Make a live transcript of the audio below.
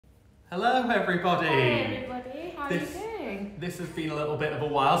Hello everybody! Hey everybody, how are you doing? This has been a little bit of a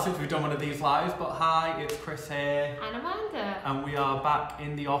while since we've done one of these lives, but hi, it's Chris here. And Amanda. And we are back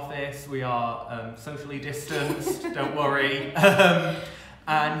in the office. We are socially distanced, don't worry.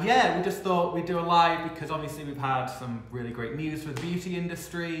 And yeah, we just thought we'd do a live because obviously we've had some really great news for the beauty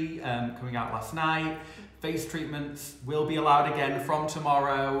industry coming out last night. Face treatments will be allowed again from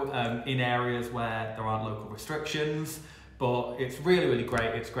tomorrow in areas where there aren't local restrictions. But it's really, really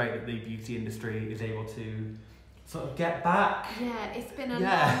great. It's great that the beauty industry is able to sort of get back. Yeah, it's been a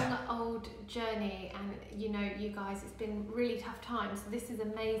long, old journey, and you know, you guys, it's been really tough times. So this is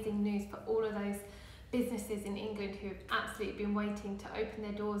amazing news for all of those businesses in England who have absolutely been waiting to open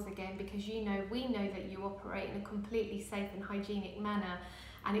their doors again, because we know that you operate in a completely safe and hygienic manner,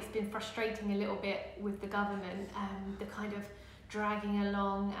 and it's been frustrating a little bit with the government, the kind of dragging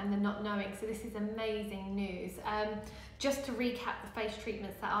along and the not knowing. So this is amazing news. Just to recap the face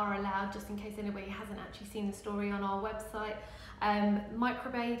treatments that are allowed, just in case anybody hasn't actually seen the story on our website: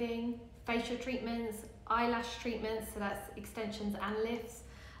 microblading, facial treatments, eyelash treatments, so that's extensions and lifts,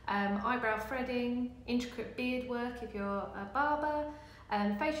 eyebrow threading, intricate beard work if you're a barber,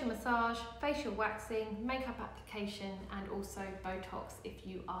 facial massage, facial waxing, makeup application, and also Botox if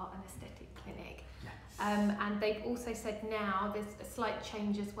you are an aesthetic clinic. Yes. And they've also said now there's a slight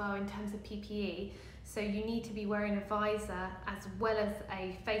change as well in terms of PPE. So you need to be wearing a visor as well as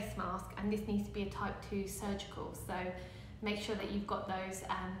a face mask, and this needs to be a type 2 surgical. So make sure that you've got those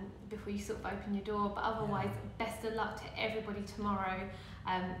before you sort of open your door. But otherwise, best of luck to everybody tomorrow.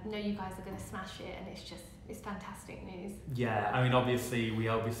 Know you guys are going to smash it, and it's fantastic news. Yeah, I mean, we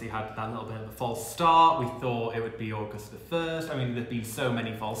obviously had that little bit of a false start. We thought it would be August the 1st. I mean, there's been so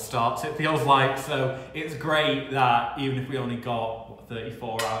many false starts, it feels like. So it's great that even if we only got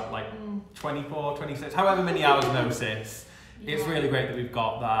 34 hours, like 24, 26, however many hours notice, it's really great that we've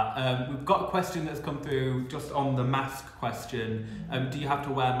got that. We've got a question that's come through just on the mask question. Do you have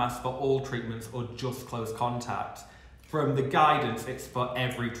to wear masks for all treatments or just close contact? From the guidance, it's for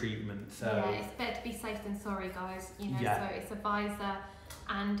every treatment. So yeah, it's better to be safe than sorry, guys. You know, so it's a visor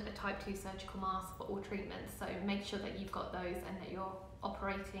and a type 2 surgical mask for all treatments. So make sure that you've got those and that you're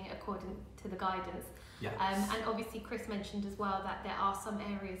operating according to the guidance. Yes. And obviously Chris mentioned as well that there are some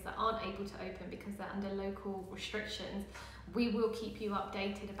areas that aren't able to open because they're under local restrictions. We will keep you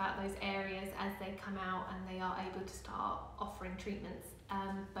updated about those areas as they come out and they are able to start offering treatments.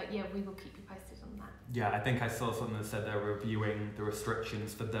 But yeah, we will keep you posted on that. Yeah, I think I saw something that said they're reviewing the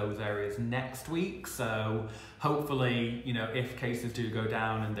restrictions for those areas next week. So hopefully, you know, if cases do go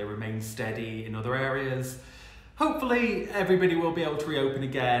down and they remain steady in other areas, hopefully everybody will be able to reopen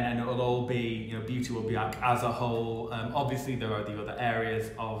again, and it will all be, you know, beauty will be back as a whole. Obviously there are the other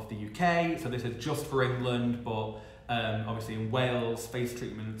areas of the UK, so this is just for England, but obviously in Wales, face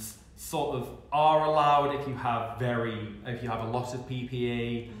treatments sort of are allowed if you have a lot of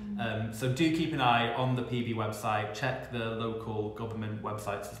PPE. So do keep an eye on the PB website, check the local government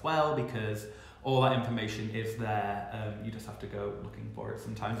websites as well, because all that information is there. You just have to go looking for it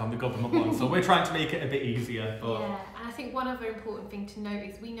sometimes on the government one. So we're trying to make it a bit easier. But yeah, and I think one other important thing to note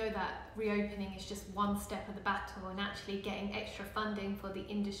is we know that reopening is just one step of the battle, and actually getting extra funding for the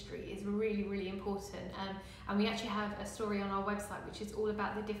industry is really, really important. And we actually have a story on our website which is all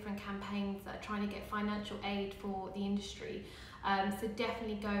about the different campaigns that are trying to get financial aid for the industry. So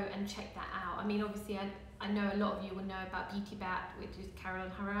definitely go and check that out. I mean, obviously, I know a lot of you will know about Beauty Bat, which is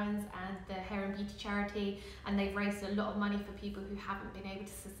Caroline Horan's and the Hair and Beauty charity, and they've raised a lot of money for people who haven't been able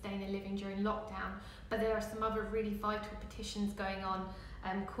to sustain a living during lockdown. But there are some other really vital petitions going on,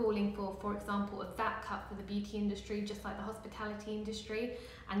 calling for example, a VAT cut for the beauty industry, just like the hospitality industry.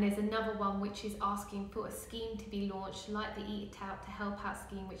 And there's another one which is asking for a scheme to be launched, like the Eat It Out to Help Out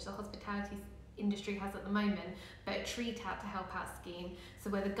scheme, which the hospitality industry has at the moment, but a Treat Out to Help Out scheme,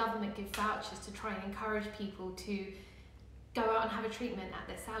 so where the government gives vouchers to try and encourage people to go out and have a treatment at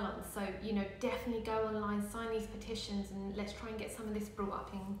their salons. So, you know, definitely go online, sign these petitions, and let's try and get some of this brought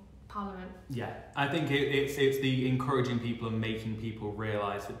up in Parliament. Yeah, I think it's the encouraging people and making people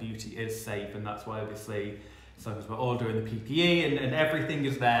realise that beauty is safe, and that's why obviously sometimes we're all doing the PPE and everything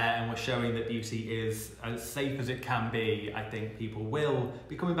is there, and we're showing that beauty is as safe as it can be. I think people will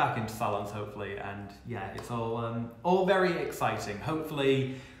be coming back into salons hopefully, and yeah, it's all very exciting.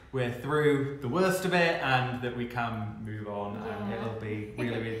 Hopefully we're through the worst of it and that we can move on, and it'll be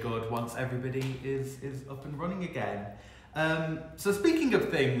really, really good once everybody is up and running again. So speaking of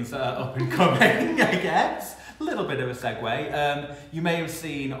things up and coming, I guess, a little bit of a segue. You may have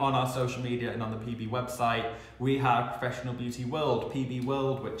seen on our social media and on the PB website, we have Professional Beauty World, PB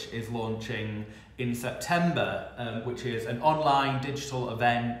World, which is launching in September, which is an online digital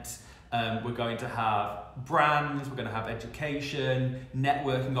event We're going to have brands, we're going to have education,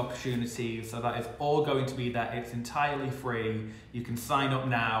 networking opportunities. So that is all going to be there. It's entirely free. You can sign up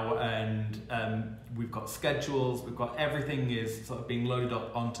now, and we've got schedules. We've got everything is sort of being loaded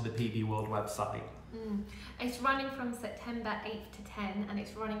up onto the PB World website. It's running from September 8th to 10, and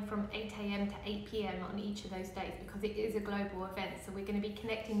it's running from 8 a.m. to 8 p.m. on each of those days, because it is a global event. So we're going to be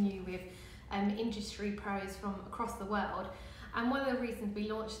connecting you with industry pros from across the world. And one of the reasons we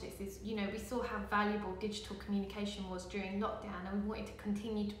launched this is, you know, we saw how valuable digital communication was during lockdown, and we wanted to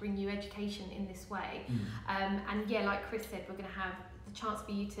continue to bring you education in this way. And yeah, like Chris said, we're going to have the chance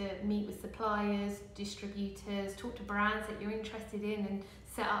for you to meet with suppliers, distributors, talk to brands that you're interested in, and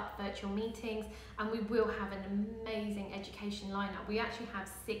set up virtual meetings. And we will have an amazing education lineup. We actually have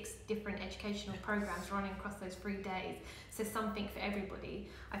 6 different educational programs running across those 3 days, so something for everybody.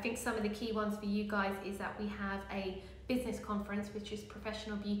 I think some of the key ones for you guys is that we have a business conference, which is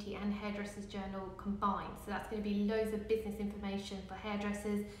Professional Beauty and Hairdressers Journal combined. So that's going to be loads of business information for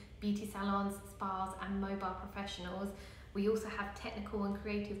hairdressers, beauty salons, spas and mobile professionals. We also have technical and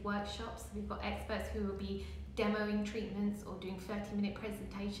creative workshops. We've got experts who will be demoing treatments or doing 30-minute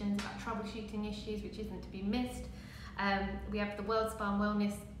presentations about troubleshooting issues, which isn't to be missed. We have the World Spa and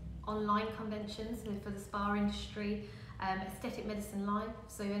Wellness online convention, so for the spa industry, Aesthetic Medicine Live,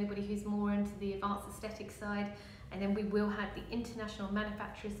 so anybody who's more into the advanced aesthetic side. And then we will have the International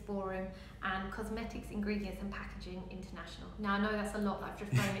Manufacturers Forum and Cosmetics, Ingredients and Packaging International. Now I know that's a lot that I've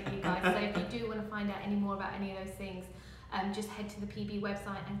just thrown at you guys, so if you do want to find out any more about any of those things, just head to the PB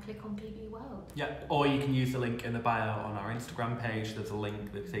website and click on PB World. Yeah, or you can use the link in the bio on our Instagram page. There's a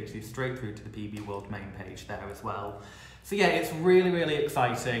link that takes you straight through to the PB World main page there as well. So yeah, it's really, really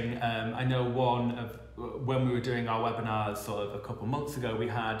exciting. I know when we were doing our webinars sort of a couple months ago, we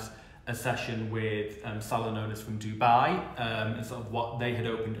had a session with salon owners from Dubai, and sort of what they had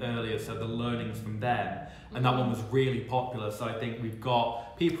opened earlier, so the learnings from them. And that one was really popular. So I think we've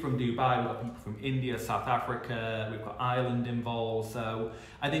got people from Dubai, we've got people from India, South Africa, we've got Ireland involved. So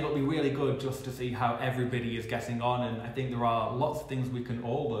I think it'll be really good just to see how everybody is getting on. And I think there are lots of things we can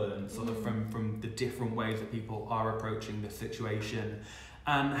all learn sort of from the different ways that people are approaching this situation,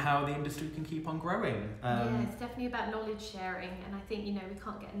 and how the industry can keep on growing. Yeah, it's definitely about knowledge sharing, and I think, you know, we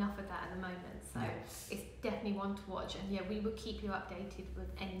can't get enough of that at the moment, so it's definitely one to watch, and yeah, we will keep you updated with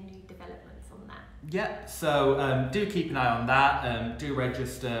any new developments on that. Yeah, so do keep an eye on that, do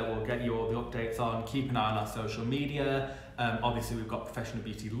register, we'll get you all the updates on, keep an eye on our social media. Obviously we've got Professional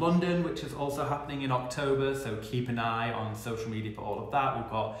Beauty London, which is also happening in October, so keep an eye on social media for all of that.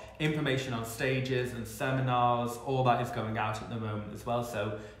 We've got information on stages and seminars, all that is going out at the moment as well,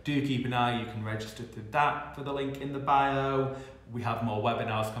 so do keep an eye. You can register through that for the link in the bio. We have more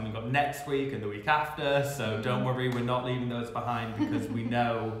webinars coming up next week and the week after, so don't worry, we're not leaving those behind, because we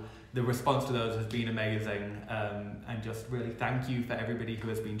know the response to those has been amazing, and just really thank you for everybody who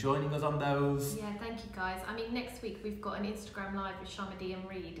has been joining us on those. Yeah, thank you guys. I mean, next week we've got an Instagram live with Shamadi and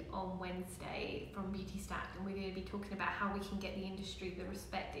Reed on Wednesday from Beauty Stacked, and we're going to be talking about how we can get the industry the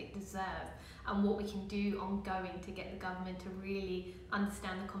respect it deserves, and what we can do ongoing to get the government to really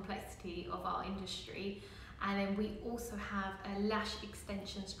understand the complexity of our industry. And then we also have a lash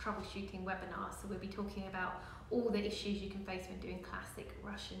extensions troubleshooting webinar, so we'll be talking about all the issues you can face when doing classic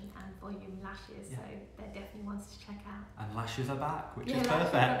Russian and volume lashes, so they're definitely ones to check out. And lashes are back, which is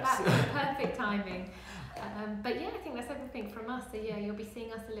perfect. perfect. Are back. Perfect timing. But yeah, I think that's everything from us. So yeah, you'll be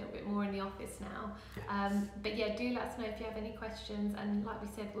seeing us a little bit more in the office now. Yes. But yeah, do let us know if you have any questions, and like we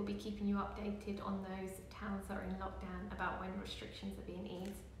said, we'll be keeping you updated on those towns that are in lockdown about when restrictions are being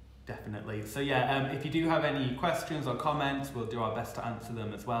eased. Definitely. So yeah, if you do have any questions or comments, we'll do our best to answer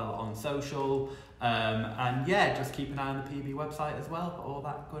them as well on social. And yeah, just keep an eye on the PB website as well for all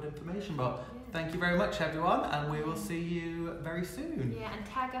that good information. But thank you very much, everyone, and we will see you very soon. Yeah, and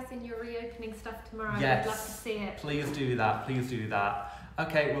tag us in your reopening stuff tomorrow. Yes. We'd love to see it. Please do that. Please do that.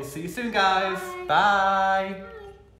 Okay, we'll see you soon, guys. Bye. Bye.